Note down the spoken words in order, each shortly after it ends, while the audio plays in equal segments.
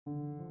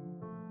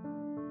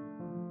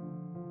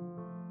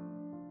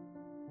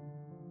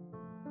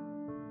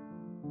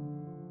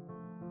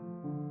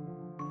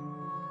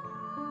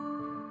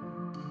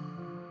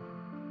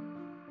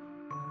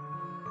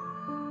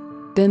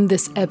Then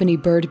this ebony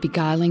bird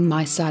beguiling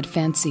my sad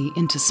fancy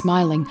into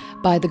smiling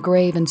by the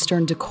grave and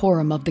stern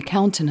decorum of the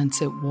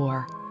countenance it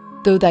wore.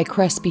 Though thy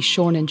crest be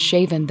shorn and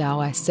shaven, thou,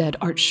 I said,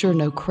 art sure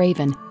no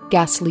craven,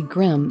 ghastly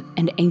grim,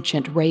 and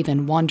ancient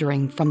raven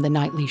wandering from the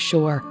nightly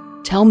shore.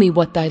 Tell me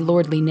what thy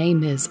lordly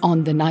name is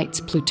on the night's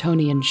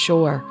Plutonian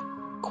shore.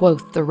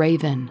 Quoth the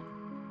raven,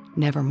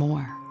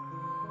 nevermore.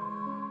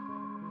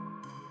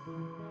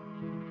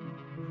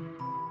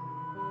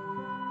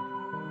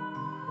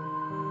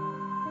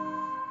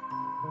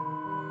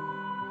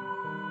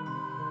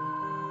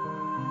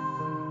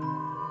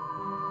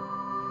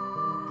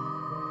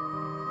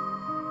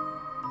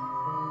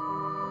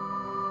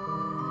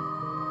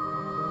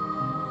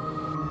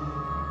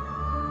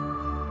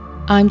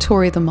 I'm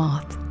Tori the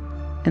Moth,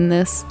 and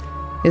this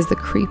is the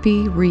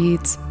Creepy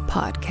Reads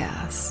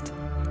Podcast.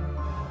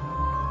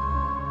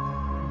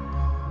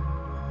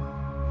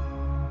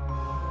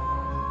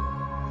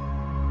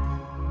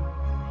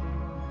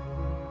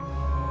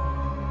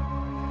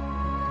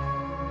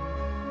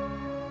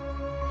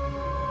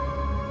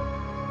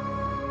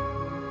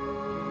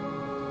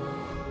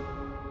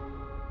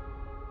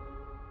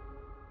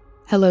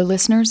 Hello,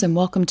 listeners, and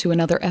welcome to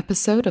another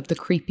episode of the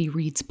Creepy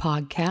Reads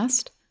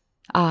Podcast.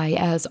 I,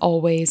 as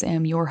always,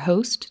 am your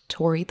host,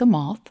 Tori the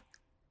Moth.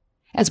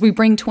 As we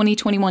bring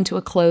 2021 to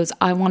a close,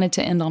 I wanted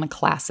to end on a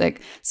classic,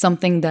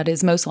 something that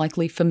is most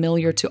likely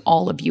familiar to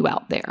all of you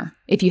out there.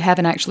 If you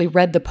haven't actually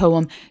read the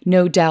poem,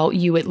 no doubt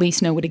you at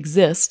least know it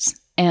exists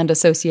and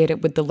associate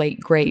it with the late,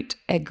 great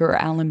Edgar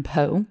Allan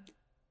Poe.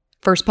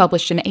 First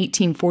published in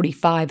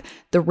 1845,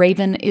 The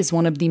Raven is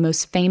one of the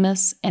most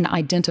famous and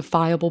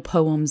identifiable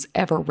poems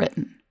ever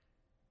written.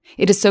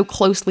 It is so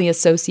closely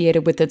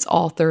associated with its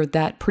author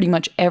that pretty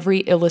much every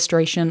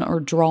illustration or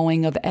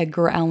drawing of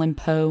Edgar Allan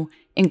Poe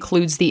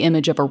includes the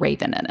image of a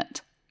raven in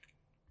it.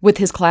 With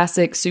his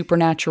classic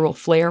supernatural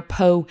flair,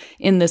 Poe,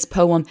 in this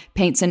poem,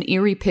 paints an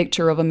eerie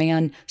picture of a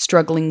man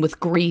struggling with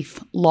grief,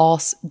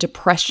 loss,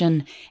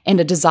 depression, and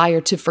a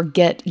desire to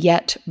forget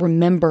yet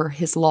remember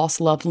his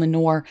lost love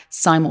Lenore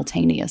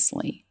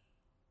simultaneously.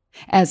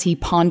 As he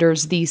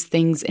ponders these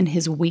things in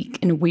his weak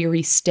and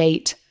weary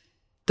state,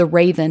 the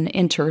raven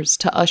enters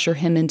to usher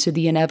him into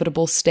the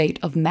inevitable state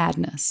of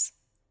madness.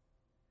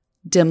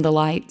 Dim the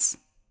lights,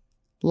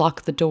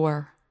 lock the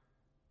door,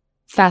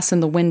 fasten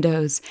the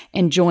windows,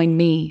 and join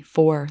me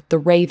for The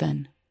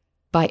Raven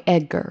by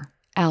Edgar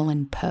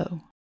Allan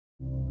Poe.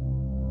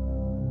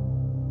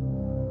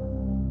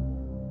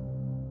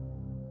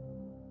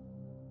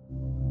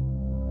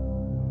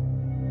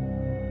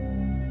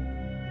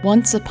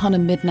 Once upon a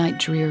midnight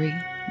dreary,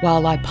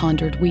 while I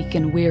pondered weak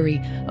and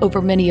weary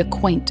over many a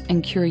quaint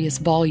and curious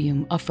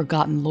volume of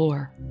forgotten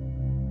lore.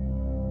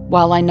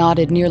 While I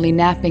nodded, nearly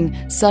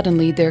napping,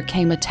 suddenly there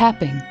came a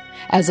tapping,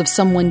 as of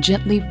someone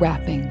gently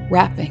rapping,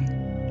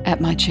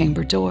 at my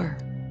chamber door.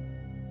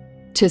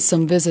 "'Tis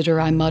some visitor,"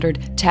 I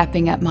muttered,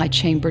 tapping at my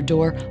chamber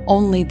door,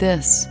 "only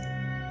this,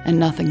 and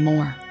nothing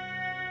more."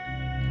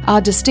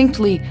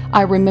 Distinctly,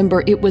 I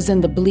remember it was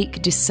in the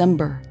bleak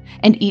December,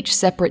 and each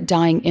separate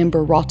dying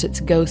ember wrought its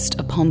ghost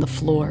upon the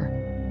floor.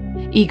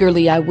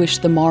 Eagerly I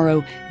wished the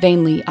morrow,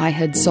 vainly I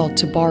had sought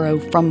to borrow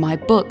from my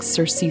books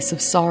surcease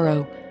of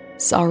sorrow,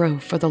 sorrow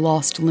for the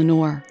lost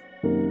Lenore,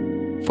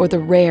 for the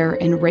rare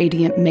and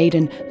radiant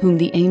maiden whom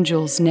the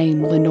angels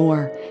name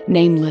Lenore,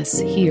 nameless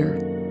here,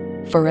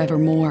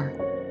 forevermore.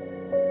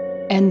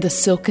 And the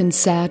silken,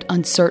 sad,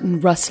 uncertain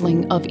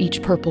rustling of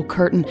each purple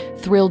curtain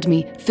thrilled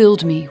me,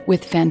 filled me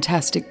with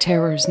fantastic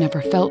terrors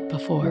never felt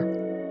before,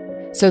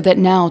 so that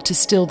now to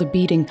still the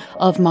beating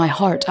of my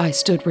heart I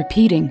stood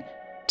repeating,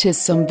 "'Tis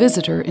some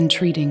visitor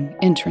entreating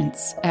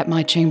entrance at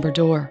my chamber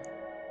door.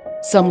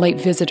 Some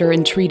late visitor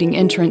entreating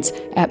entrance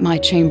at my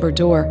chamber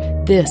door.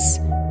 This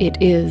it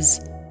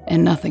is,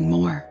 and nothing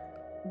more."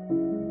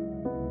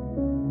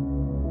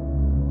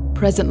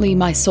 Presently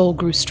my soul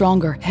grew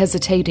stronger,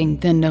 hesitating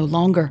then no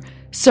longer.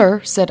 "Sir,"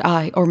 said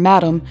I, "or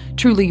madam,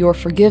 truly your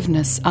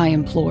forgiveness I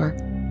implore.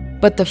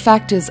 But the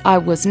fact is I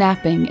was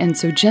napping, and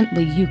so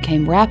gently you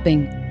came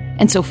rapping,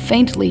 and so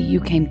faintly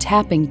you came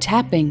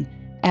tapping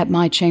at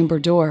my chamber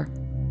door,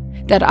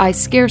 that I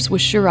scarce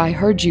was sure I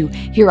heard you.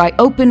 Here I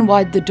open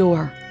wide the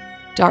door.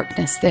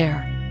 Darkness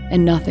there,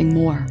 and nothing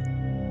more."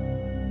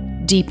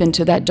 Deep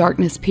into that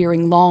darkness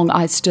peering, long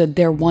I stood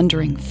there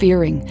wondering,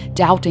 fearing,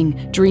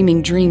 doubting,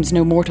 dreaming dreams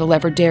no mortal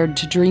ever dared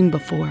to dream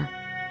before.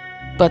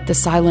 But the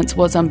silence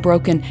was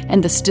unbroken,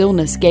 and the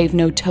stillness gave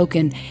no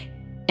token,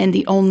 and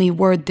the only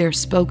word there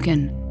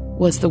spoken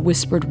was the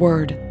whispered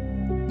word,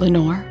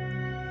 "Lenore?"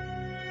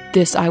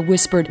 This I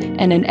whispered,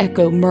 and an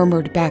echo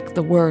murmured back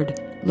the word,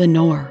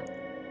 "Lenore."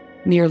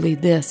 Merely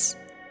this,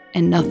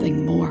 and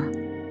nothing more.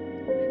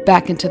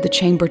 Back into the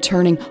chamber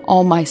turning,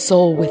 all my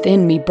soul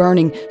within me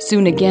burning,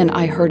 soon again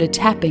I heard a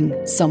tapping,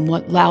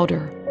 somewhat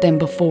louder than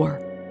before.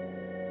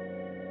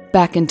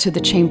 Back into the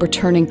chamber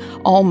turning,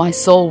 all my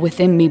soul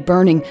within me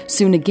burning,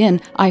 soon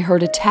again I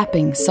heard a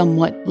tapping,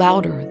 somewhat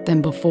louder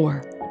than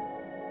before.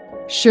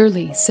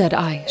 "Surely," said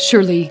I,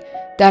 "surely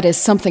that is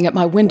something at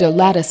my window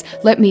lattice.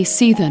 Let me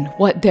see then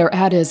what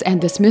thereat is,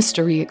 and this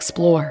mystery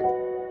explore."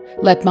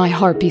 Let my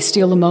harpy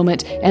steal a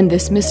moment and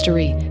this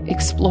mystery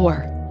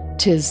explore.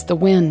 'Tis the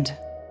wind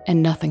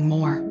and nothing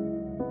more.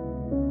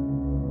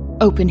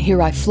 Open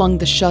here I flung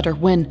the shutter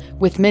when,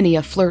 with many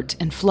a flirt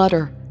and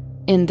flutter,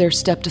 in there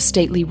stepped a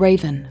stately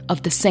raven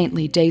of the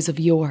saintly days of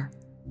yore.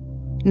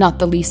 Not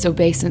the least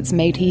obeisance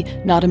made he,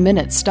 not a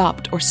minute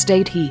stopped or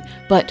stayed he,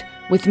 but,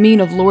 with mien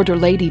of lord or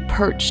lady,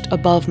 perched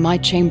above my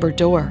chamber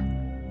door,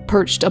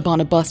 perched upon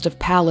a bust of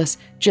Pallas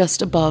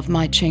just above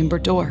my chamber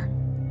door,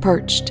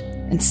 perched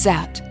and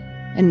sat,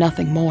 and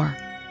nothing more.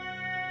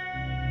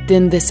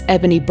 Then this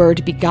ebony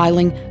bird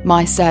beguiling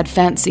my sad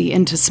fancy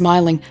into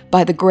smiling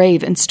by the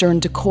grave and stern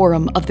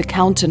decorum of the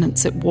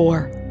countenance it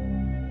wore.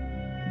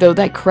 Though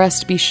thy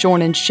crest be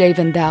shorn and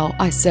shaven, thou,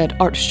 I said,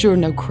 art sure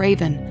no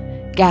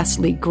craven,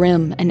 ghastly,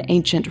 grim, and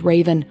ancient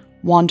raven,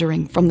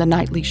 wandering from the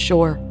nightly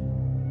shore.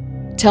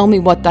 Tell me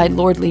what thy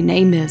lordly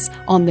name is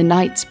on the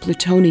night's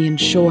Plutonian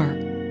shore.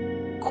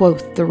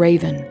 Quoth the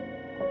raven,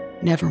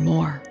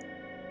 nevermore.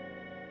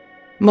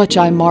 Much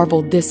I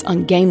marveled this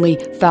ungainly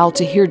fowl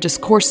to hear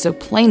discourse so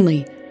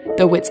plainly,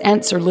 though its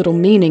answer little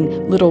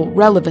meaning, little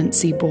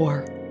relevancy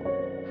bore.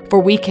 For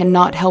we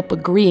cannot help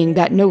agreeing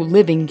that no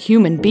living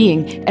human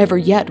being ever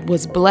yet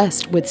was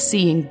blessed with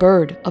seeing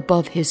bird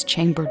above his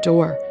chamber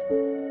door,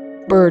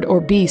 bird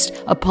or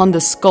beast upon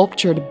the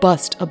sculptured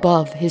bust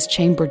above his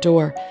chamber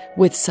door,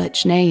 with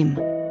such name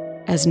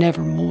as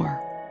nevermore.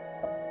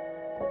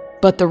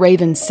 But the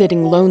raven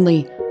sitting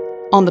lonely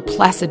on the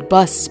placid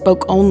bust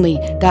spoke only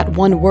that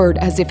one word,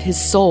 as if his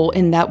soul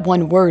in that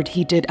one word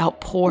he did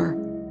outpour.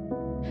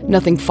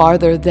 Nothing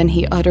farther than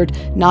he uttered,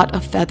 not a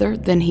feather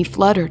than he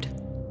fluttered,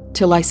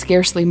 till I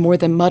scarcely more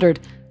than muttered,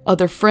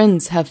 other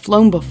friends have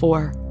flown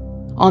before.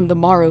 On the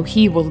morrow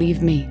he will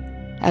leave me,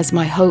 as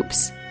my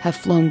hopes have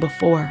flown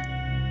before.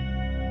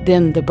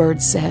 Then the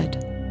bird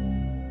said,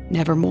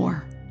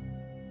 nevermore.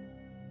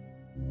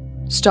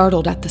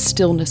 Startled at the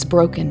stillness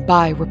broken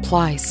by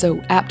reply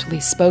so aptly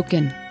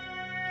spoken,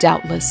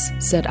 doubtless,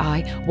 said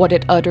I, what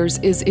it utters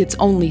is its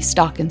only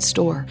stock and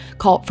store,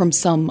 caught from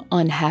some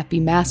unhappy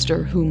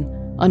master whom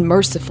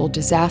unmerciful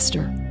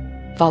disaster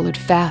followed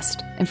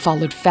fast and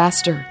followed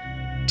faster,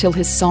 till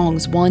his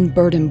songs one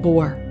burden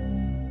bore,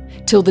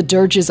 till the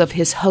dirges of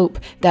his hope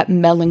that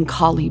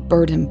melancholy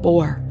burden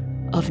bore,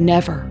 of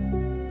never,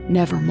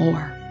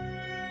 nevermore.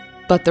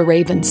 But the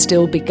raven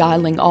still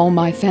beguiling all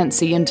my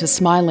fancy into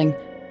smiling,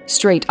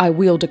 straight I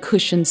wheeled a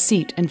cushioned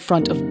seat in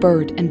front of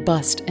bird and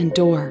bust and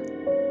door.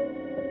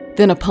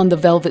 Then upon the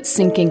velvet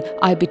sinking,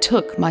 I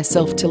betook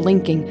myself to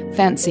linking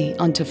fancy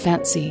unto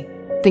fancy,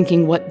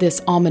 thinking what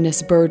this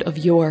ominous bird of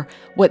yore,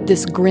 what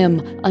this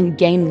grim,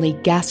 ungainly,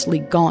 ghastly,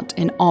 gaunt,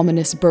 and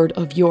ominous bird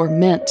of yore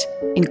meant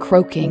in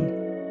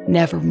croaking,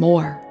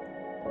 nevermore.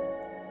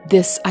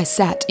 This I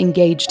sat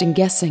engaged in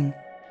guessing,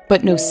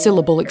 but no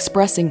syllable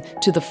expressing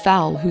to the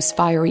fowl whose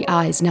fiery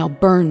eyes now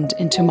burned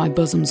into my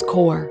bosom's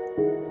core.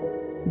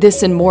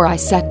 This and more I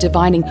sat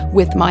divining,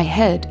 with my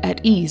head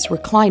at ease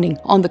reclining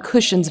on the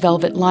cushion's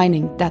velvet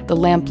lining that the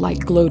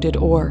lamplight gloated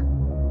o'er,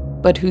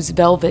 but whose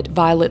velvet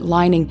violet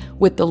lining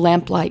with the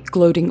lamplight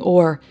gloating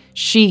o'er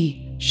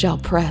she shall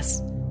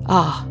press,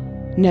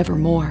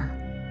 nevermore.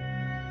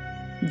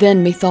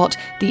 Then methought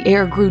the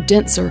air grew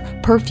denser,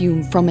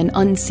 perfume from an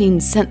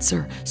unseen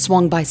censer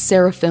swung by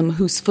seraphim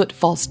whose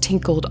footfalls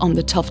tinkled on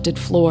the tufted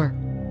floor.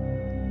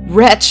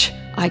 Wretch!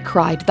 I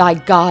cried, thy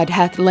God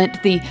hath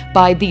lent thee,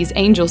 by these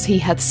angels he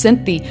hath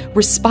sent thee,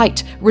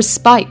 respite,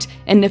 respite,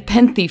 and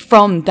nepenthe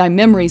from thy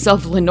memories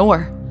of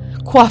Lenore.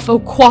 Quaff, oh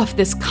quaff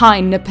this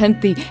kind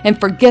nepenthe, and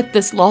forget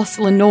this lost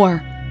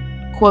Lenore.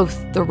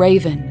 Quoth the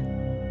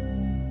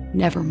raven,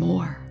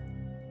 nevermore.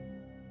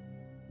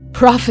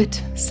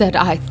 Prophet, said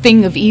I,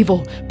 thing of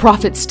evil,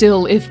 prophet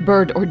still if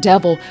bird or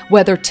devil,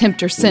 whether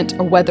tempter sent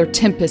or whether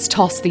tempest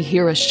toss thee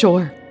here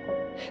ashore.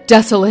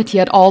 Desolate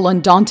yet all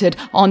undaunted,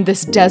 on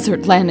this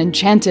desert land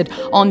enchanted,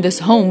 on this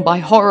home by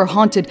horror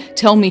haunted,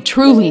 tell me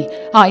truly,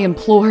 I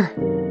implore.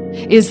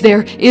 Is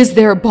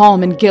there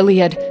balm in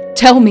Gilead?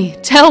 Tell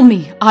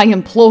me, I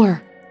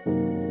implore.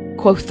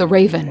 Quoth the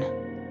raven,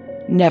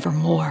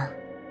 nevermore.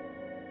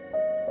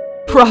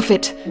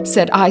 Prophet,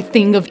 said I,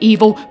 thing of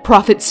evil,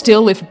 prophet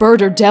still if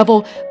bird or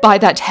devil, by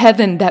that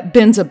heaven that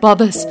bends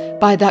above us,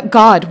 by that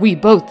God we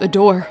both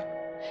adore.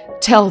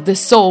 Tell this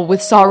soul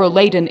with sorrow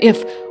laden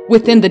if,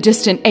 within the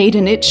distant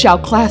Aidenn, it shall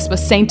clasp a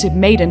sainted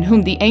maiden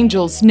whom the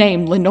angels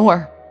name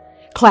Lenore.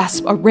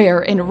 Clasp a rare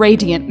and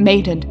radiant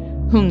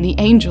maiden whom the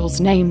angels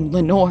name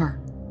Lenore.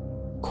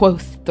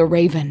 Quoth the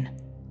raven,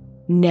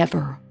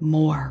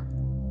 nevermore.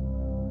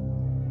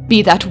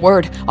 Be that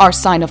word our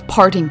sign of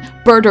parting,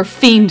 bird or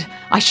fiend,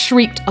 I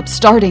shrieked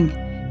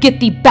upstarting. Get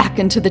thee back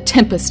into the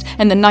tempest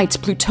and the night's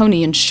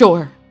Plutonian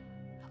shore.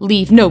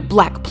 Leave no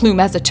black plume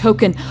as a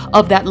token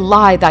of that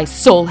lie thy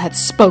soul hath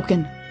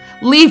spoken.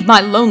 Leave my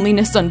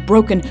loneliness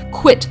unbroken,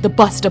 quit the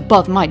bust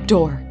above my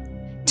door.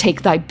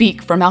 Take thy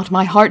beak from out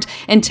my heart,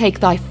 and take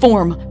thy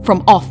form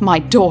from off my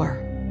door.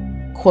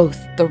 Quoth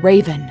the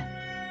raven,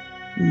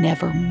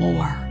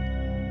 nevermore.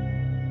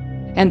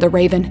 And the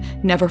raven,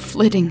 never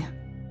flitting,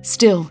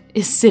 still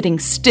is sitting,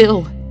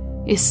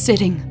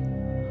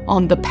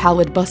 on the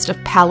pallid bust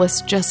of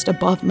Pallas just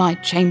above my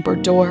chamber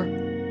door.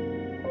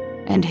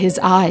 And his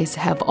eyes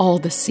have all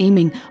the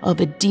seeming of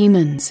a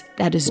demon's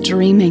that is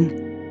dreaming,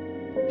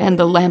 and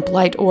the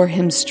lamplight o'er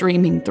him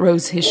streaming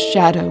throws his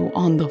shadow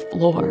on the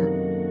floor.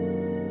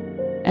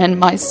 And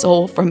my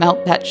soul from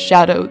out that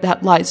shadow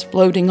that lies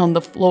floating on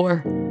the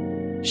floor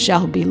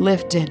shall be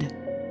lifted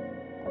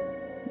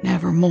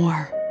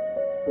nevermore.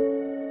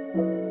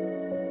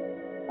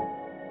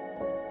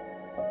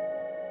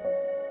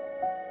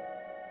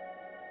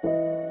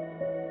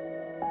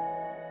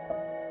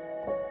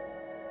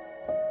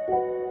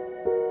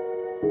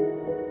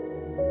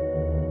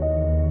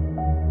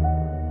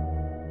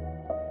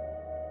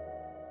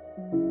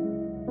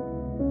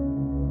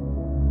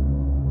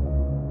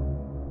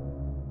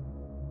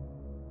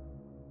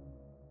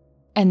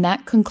 And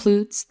that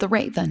concludes The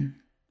Raven.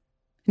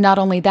 Not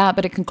only that,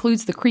 but it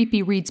concludes the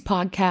Creepy Reads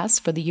podcast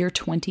for the year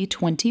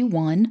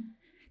 2021.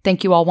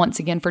 Thank you all once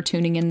again for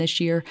tuning in this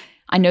year.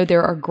 I know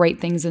there are great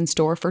things in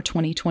store for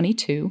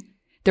 2022.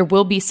 There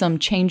will be some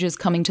changes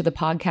coming to the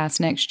podcast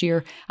next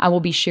year. I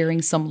will be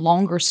sharing some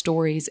longer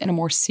stories in a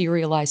more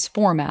serialized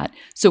format,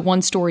 so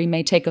one story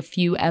may take a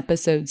few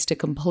episodes to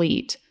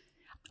complete.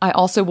 I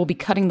also will be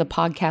cutting the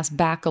podcast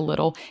back a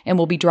little and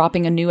will be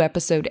dropping a new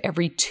episode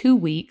every 2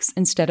 weeks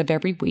instead of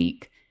every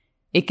week.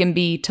 It can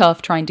be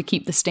tough trying to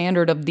keep the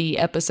standard of the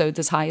episodes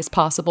as high as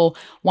possible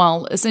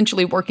while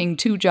essentially working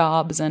 2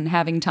 jobs and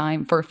having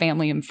time for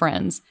family and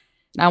friends.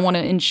 And I want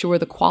to ensure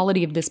the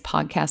quality of this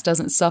podcast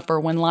doesn't suffer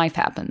when life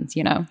happens,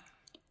 you know?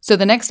 So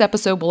the next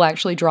episode will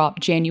actually drop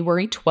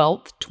January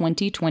 12th,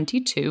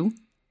 2022.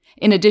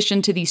 In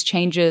addition to these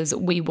changes,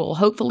 we will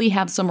hopefully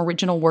have some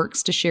original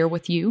works to share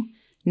with you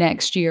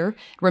next year.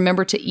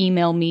 Remember to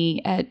email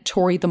me at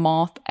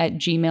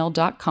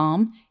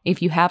torithemoth@gmail.com if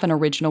you have an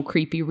original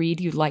creepy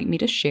read you'd like me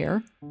to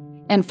share.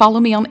 And follow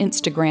me on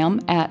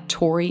Instagram at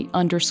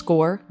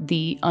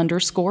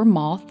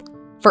Tori_the_moth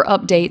for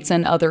updates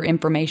and other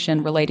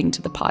information relating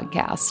to the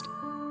podcast.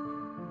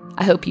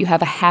 I hope you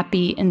have a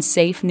happy and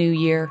safe new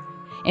year,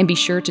 and be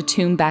sure to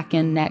tune back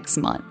in next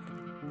month.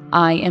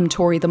 I am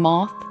Tori the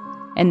Moth,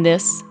 and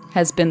this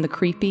has been the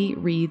Creepy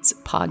Reads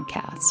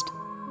podcast.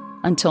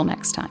 Until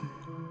next time.